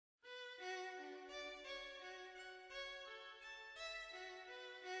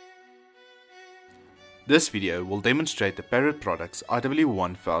This video will demonstrate the Parrot product's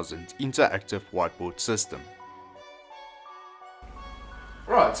IW1000 interactive whiteboard system.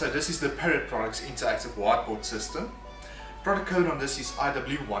 Right, so this is the Parrot product's interactive whiteboard system. Product code on this is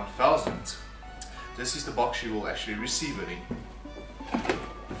IW1000. This is the box you will actually receive it in.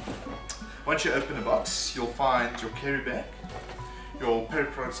 Once you open the box, you'll find your carry bag, your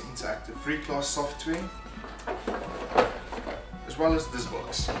Parrot product's interactive FREECLASS software, as well as this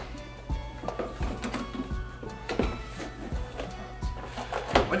box.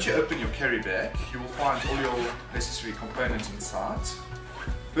 Once you open your carry bag, you will find all your necessary components inside.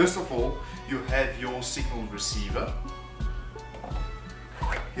 First of all, you have your signal receiver.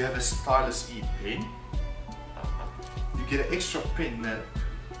 You have a stylus E-pen. You get an extra pen nib,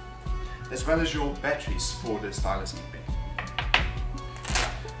 as well as your batteries for the stylus E-pen.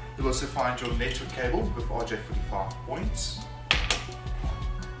 You'll also find your network cable with RJ45 points,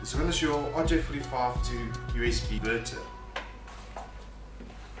 as well as your RJ45 to USB converter.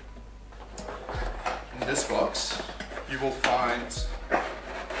 In this box, you will find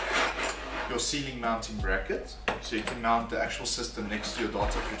your ceiling mounting bracket, so you can mount the actual system next to your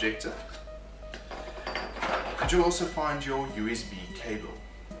data projector. And you'll also find your USB cable.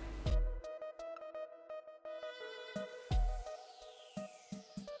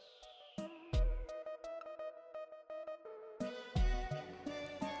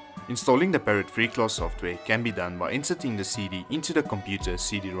 Installing the Parrot FREECLASS software can be done by inserting the CD into the computer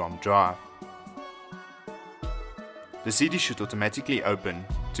CD-ROM drive. The CD should automatically open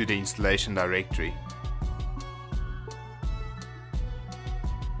to the installation directory.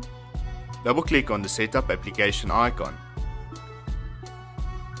 Double-click on the Setup application icon.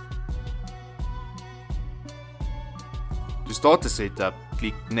 To start the setup,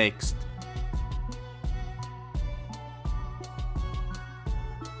 click Next.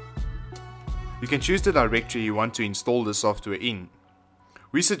 You can choose the directory you want to install the software in.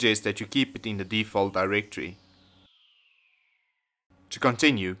 We suggest that you keep it in the default directory. To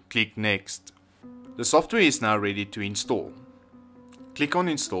continue, click Next. The software is now ready to install. Click on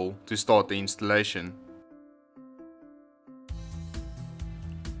Install to start the installation.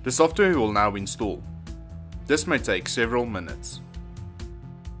 The software will now install. This may take several minutes.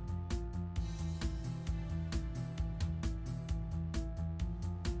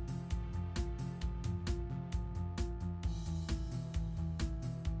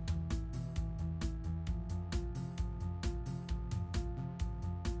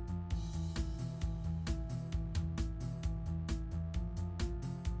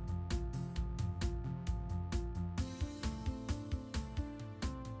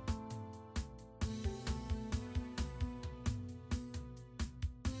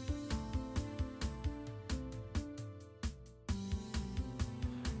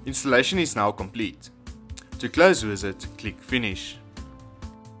 Installation is now complete. To close with it, click Finish.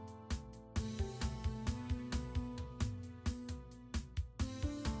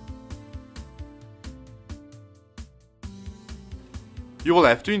 You will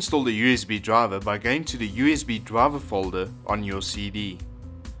have to install the USB driver by going to the USB driver folder on your CD.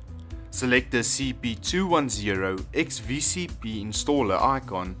 Select the CP210 XVCP installer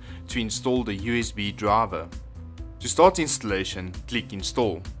icon to install the USB driver. To start installation, click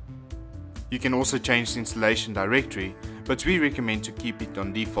Install. You can also change the installation directory, but we recommend to keep it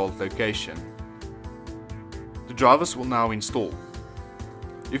on default location. The drivers will now install.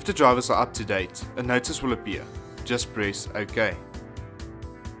 If the drivers are up to date, a notice will appear. Just press OK.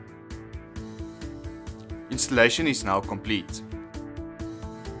 Installation is now complete.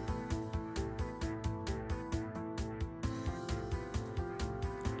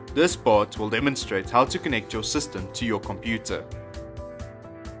 This part will demonstrate how to connect your system to your computer.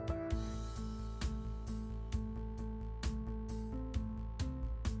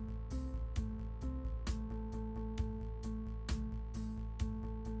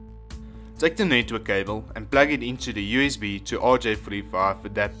 Take the network cable and plug it into the USB to RJ45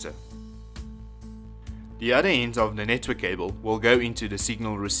 adapter. The other end of the network cable will go into the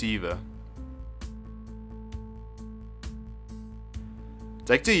signal receiver.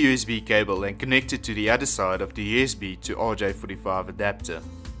 Take the USB cable and connect it to the other side of the USB to RJ45 adapter.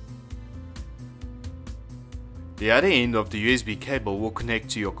 The other end of the USB cable will connect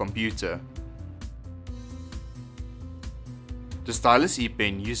to your computer. The stylus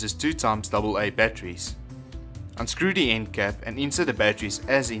E-pen uses 2x AA batteries. Unscrew the end cap and insert the batteries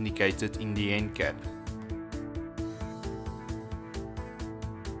as indicated in the end cap.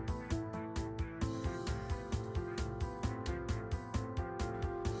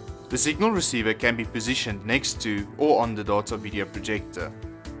 The signal receiver can be positioned next to or on the data video projector.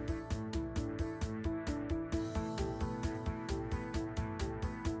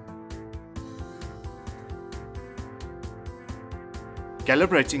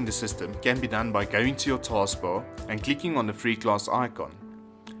 Calibrating the system can be done by going to your taskbar and clicking on the FREECLASS icon.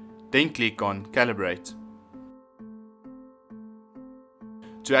 Then click on Calibrate.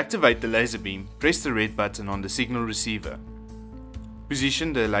 To activate the laser beam, press the red button on the signal receiver.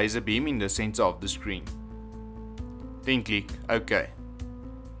 Position the laser beam in the center of the screen. Then click OK.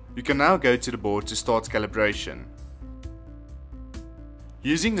 You can now go to the board to start calibration.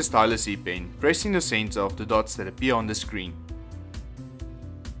 Using the stylus E pen, press in the center of the dots that appear on the screen.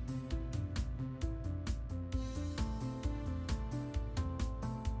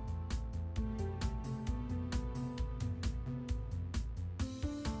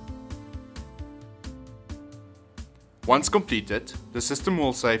 Once completed, the system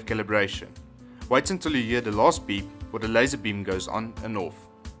will save calibration. Wait until you hear the last beep or the laser beam goes on and off.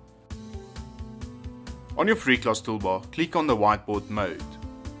 On your FREECLASS toolbar, click on the Whiteboard mode.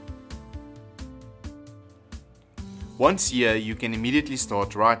 Once here, you can immediately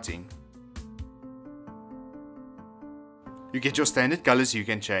start writing. You get your standard colors you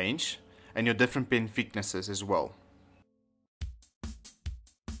can change and your different pen thicknesses as well.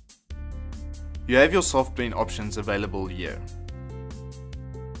 You have your soft pen options available here.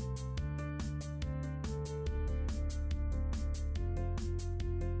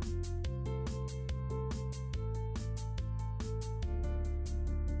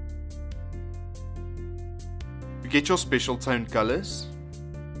 You get your special tone colors.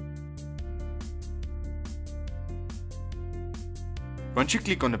 Once you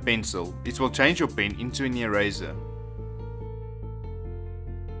click on the pencil, it will change your pen into an eraser.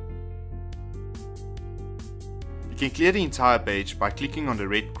 You can clear the entire page by clicking on the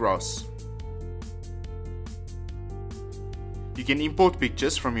red cross. You can import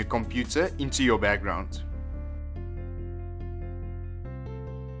pictures from your computer into your background.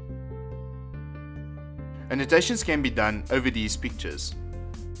 Annotations can be done over these pictures.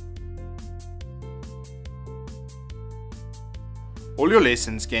 All your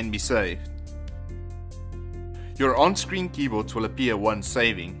lessons can be saved. Your on-screen keyboard will appear once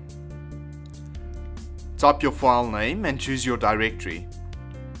saving. Type your file name and choose your directory.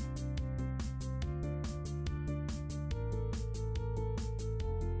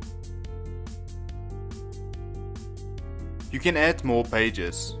 You can add more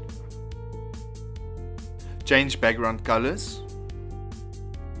pages. Change background colors.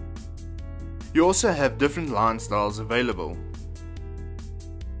 You also have different line styles available.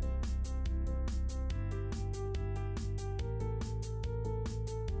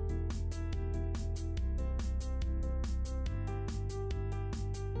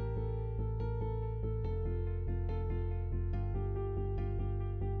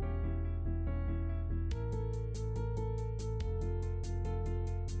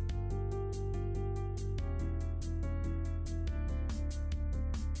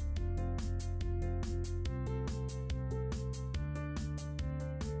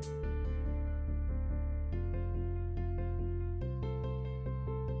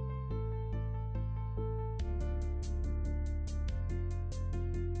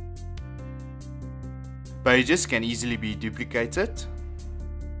 Pages can easily be duplicated.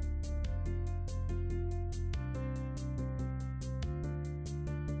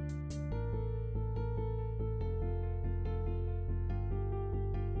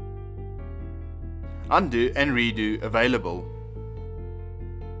 Undo and redo available.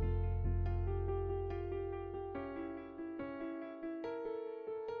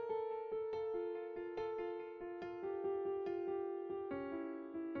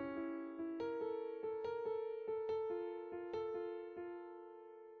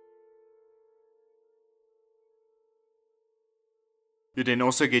 You then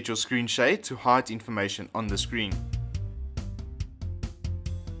also get your screen shade to hide information on the screen.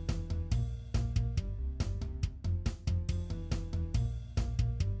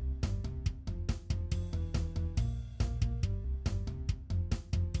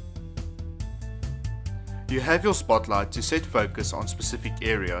 You have your spotlight to set focus on specific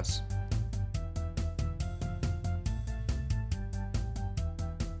areas.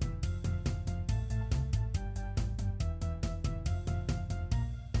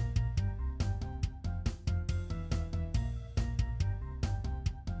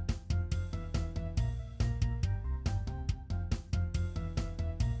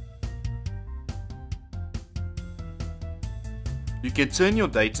 You can turn your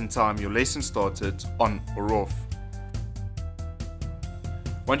date and time your lesson started on or off.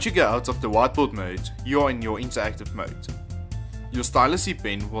 Once you go out of the whiteboard mode, you are in your interactive mode. Your stylus E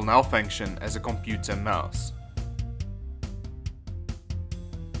pen will now function as a computer mouse.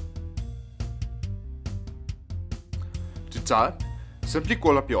 To type, Simply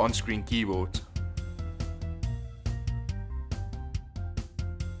call up your on-screen keyboard.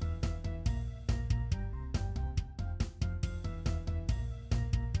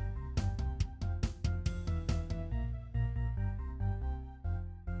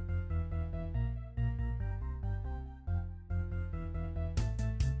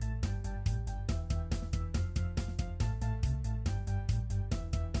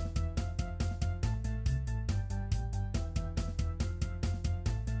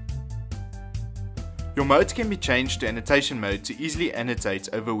 Your modes can be changed to annotation mode to easily annotate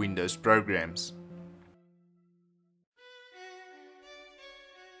over Windows programs.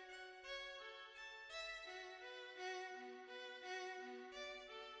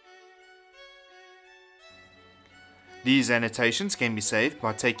 These annotations can be saved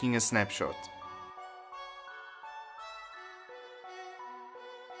by taking a snapshot.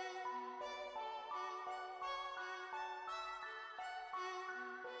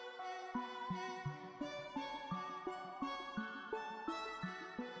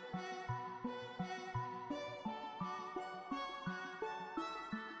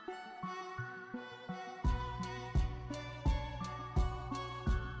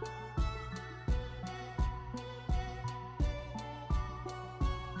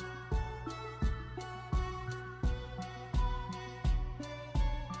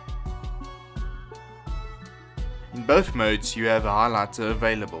 In both modes you have a highlighter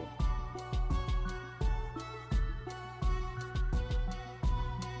available.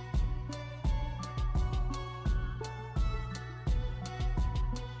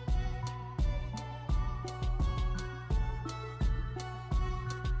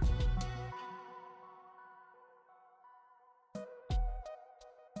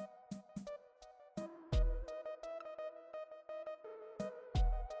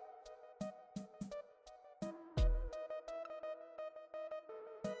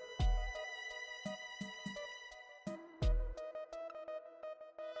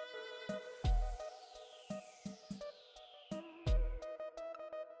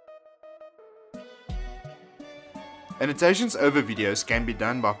 Annotations over videos can be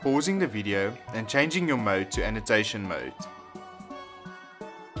done by pausing the video and changing your mode to annotation mode.